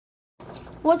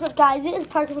What's up, guys? It is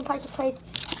Parker from Parker Plays,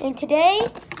 and today,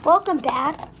 welcome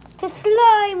back to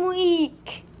Slime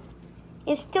Week.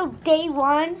 It's still day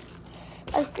 1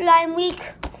 of Slime Week,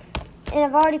 and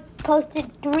I've already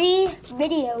posted 3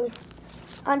 videos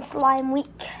on Slime Week.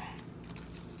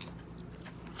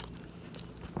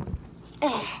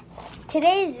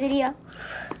 Today's video,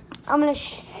 I'm going to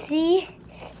see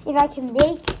if I can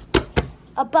make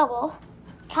a bubble.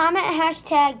 Comment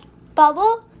hashtag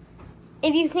bubble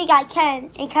if you think I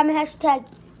can, and comment hashtag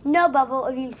no bubble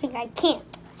if you think I can't.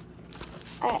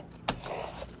 Alright.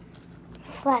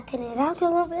 Flatten it out a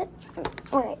little bit.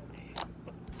 Alright.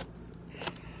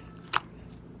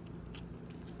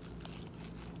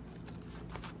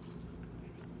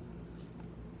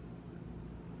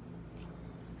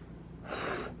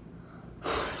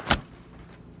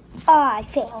 I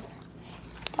failed.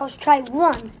 Let's try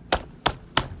 1.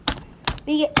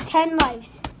 We get 10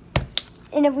 lives.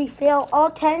 And if we fail all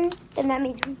 10, then that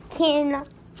means we cannot.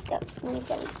 That means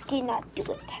that we did not do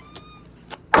it.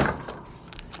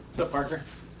 What's up, Parker?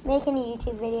 Making a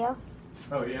YouTube video.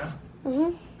 Oh, yeah?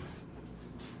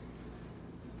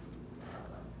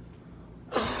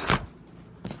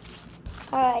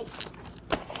 Alright.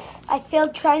 I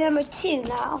failed try number 2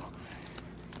 now.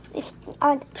 It's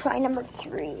on to try number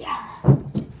 3.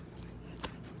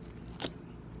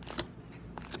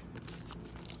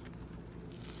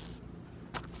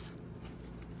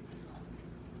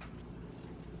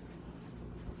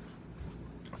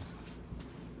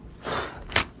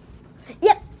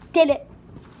 Did it.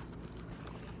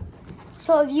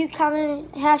 So if you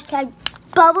comment hashtag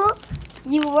bubble,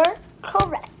 you were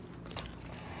correct.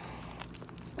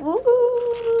 Woo!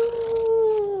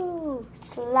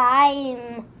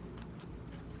 Slime.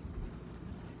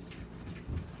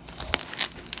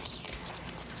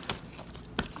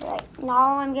 Alright,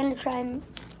 now I'm gonna try.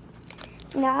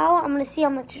 Now I'm gonna see how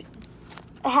much.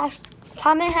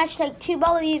 Comment hashtag 2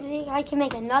 bubble if you think I can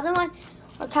make another one,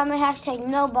 or comment hashtag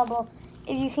no bubble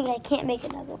if you think I can't make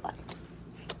another one.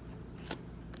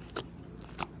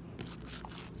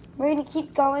 We're going to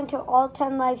keep going till all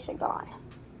 10 lives are gone.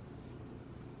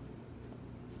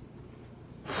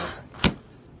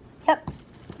 Yep,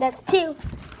 that's 2.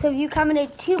 So if you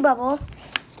commented 2 bubble,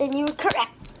 then you were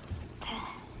correct.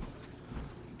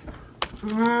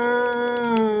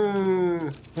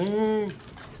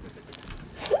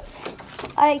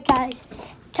 Alright, guys,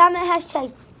 comment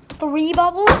hashtag 3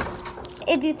 bubble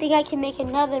if you think I can make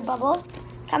another bubble.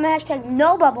 Comment hashtag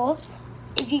no bubble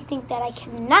if you think that I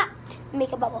cannot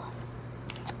make a bubble.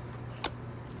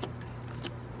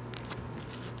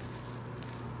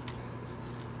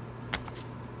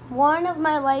 One of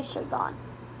my lives are gone.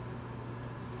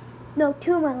 No,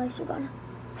 2 of my lives are gone.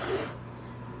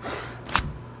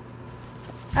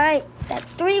 Alright, that's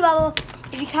 3 bubble.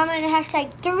 If you comment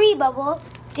hashtag 3 bubble,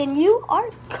 then you are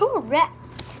correct.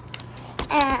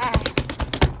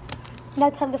 Now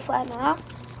time to flatten it out.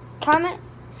 Comment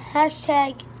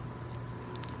hashtag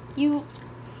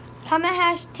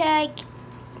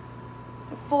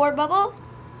 4 bubble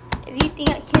if you think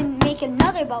I can make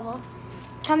another bubble.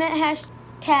 Comment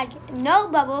hashtag no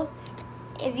bubble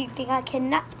if you think I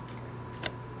cannot.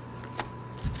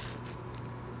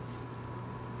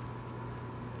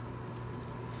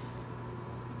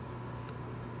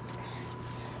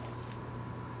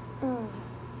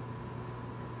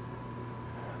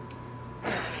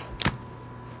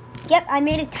 Yep, I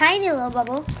made a tiny little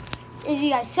bubble, if you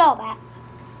guys saw that.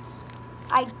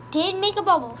 I did make a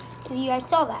bubble, if you guys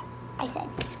saw that, I said.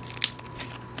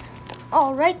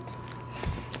 Alright.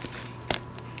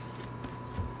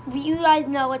 You guys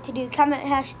know what to do. Comment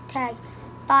hashtag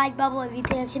 5 bubble if you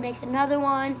think I can make another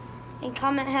one. And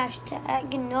comment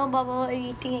hashtag no bubble if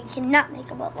you think I cannot make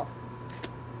a bubble.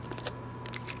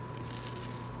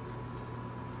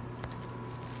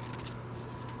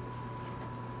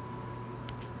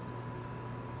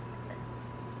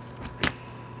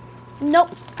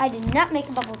 Nope, I did not make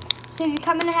a bubble. So if you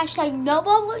comment hashtag no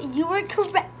bubble, you were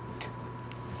correct.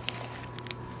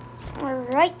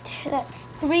 Alright, that's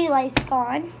 3 lives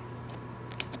gone.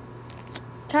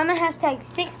 Comment hashtag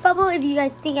 6 bubble if you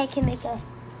guys think I can make a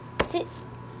 6.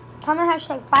 Comment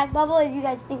hashtag 5 bubble if you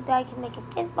guys think that I can make a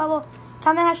 5th bubble.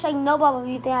 Comment hashtag no bubble if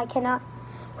you think I cannot.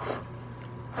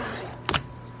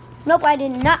 Nope, I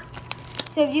did not.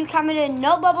 So if you commented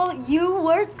no bubble, you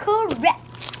were correct.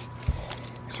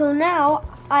 So now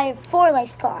I have 4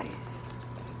 lives gone,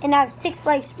 and I have 6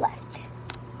 lives left.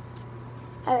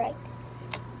 Alright.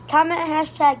 Comment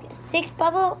hashtag 6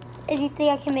 bubble if you think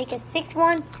I can make a 6th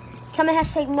one. Comment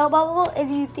hashtag no bubble if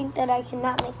you think that I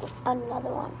cannot make another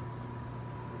one.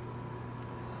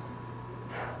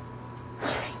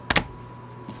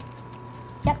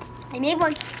 I made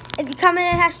one. If you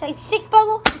comment in hashtag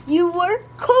 6bubble, you were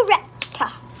correct.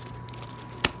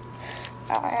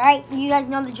 Alright, you guys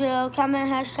know the drill. Comment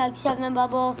hashtag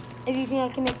 7bubble if you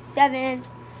think I can make 7.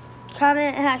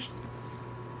 Comment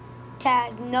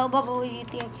hashtag no bubble if you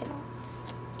think I cannot.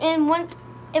 And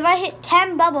if I hit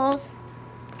 10 bubbles,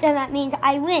 then that means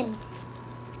I win.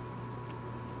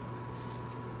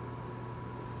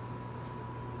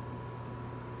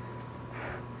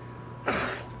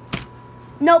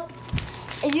 Nope.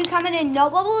 If you commented no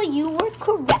bubble, you were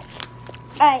correct.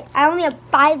 Alright, I only have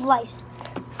 5 lives.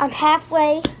 I'm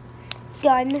halfway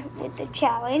done with the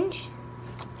challenge.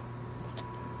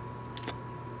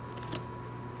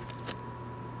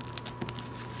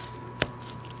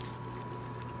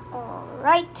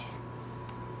 Alright.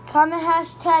 Comment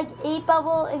hashtag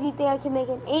 8bubble if you think I can make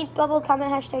an 8bubble.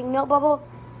 Comment hashtag no bubble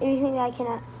if you think I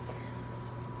cannot.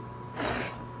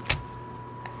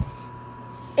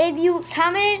 If you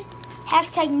commented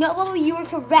hashtag no bubble, you were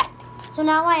correct. So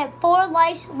now I have 4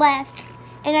 lives left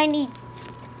and I need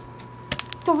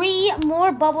 3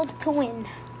 more bubbles to win.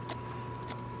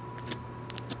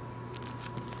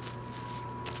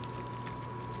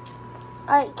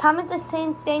 Alright, comment the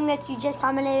same thing that you just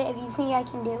commented if you think I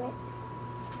can do it.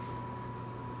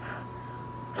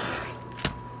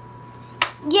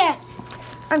 Yes!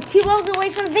 I'm 2 bubbles away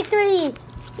from victory!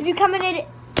 If you commented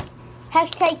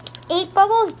hashtag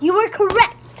 8bubble, you were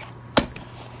correct!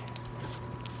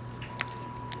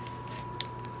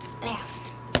 Yeah.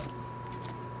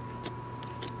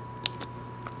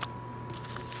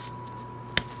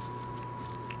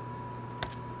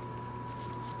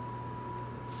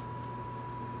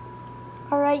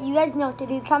 Alright, you guys know what to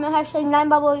do. Comment hashtag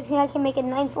 9bubble if you think I can make it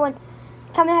 9 for 1.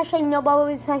 Comment hashtag no bubble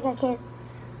if you think I can.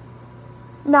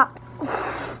 Not.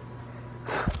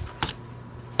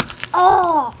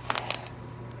 Oh!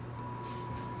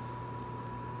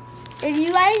 If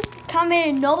you guys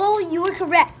commented no bubble, you were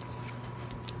correct.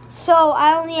 So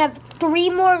I only have 3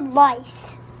 more lives.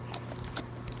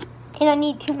 And I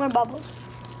need 2 more bubbles.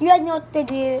 You guys know what to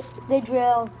do, the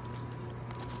drill.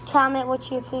 Comment what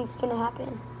you think is going to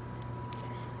happen.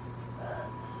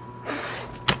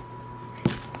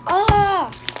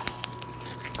 Ah!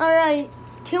 Alright,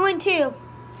 2 and 2.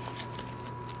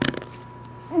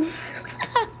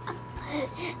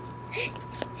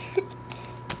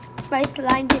 My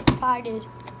slime gets farted.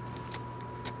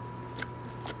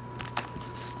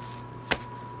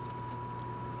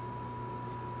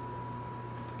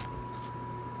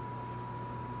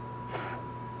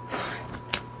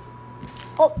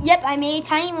 Oh, yep, I made a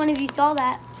tiny one if you saw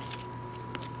that.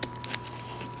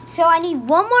 So I need 1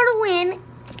 more to win,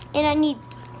 and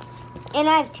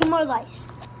I have 2 more lives.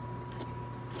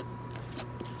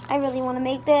 I really want to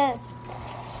make this.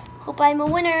 Hope I'm a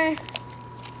winner.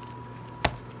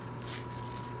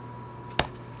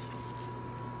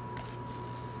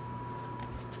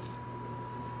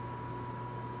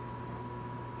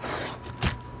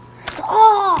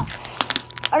 Oh!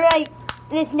 Alright,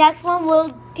 this next one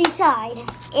will decide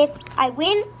if I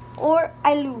win or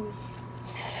I lose.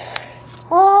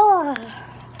 Oh!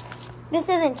 This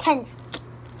is intense.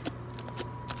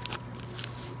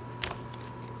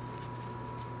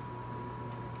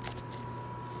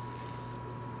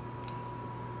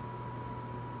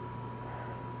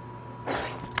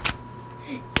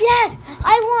 Yes!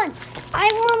 I won!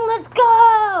 Let's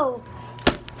go!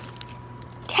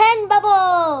 10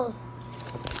 bubbles!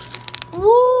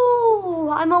 Woo!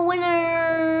 I'm a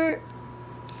winner!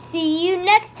 See you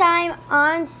next time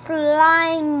on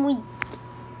Slime Week.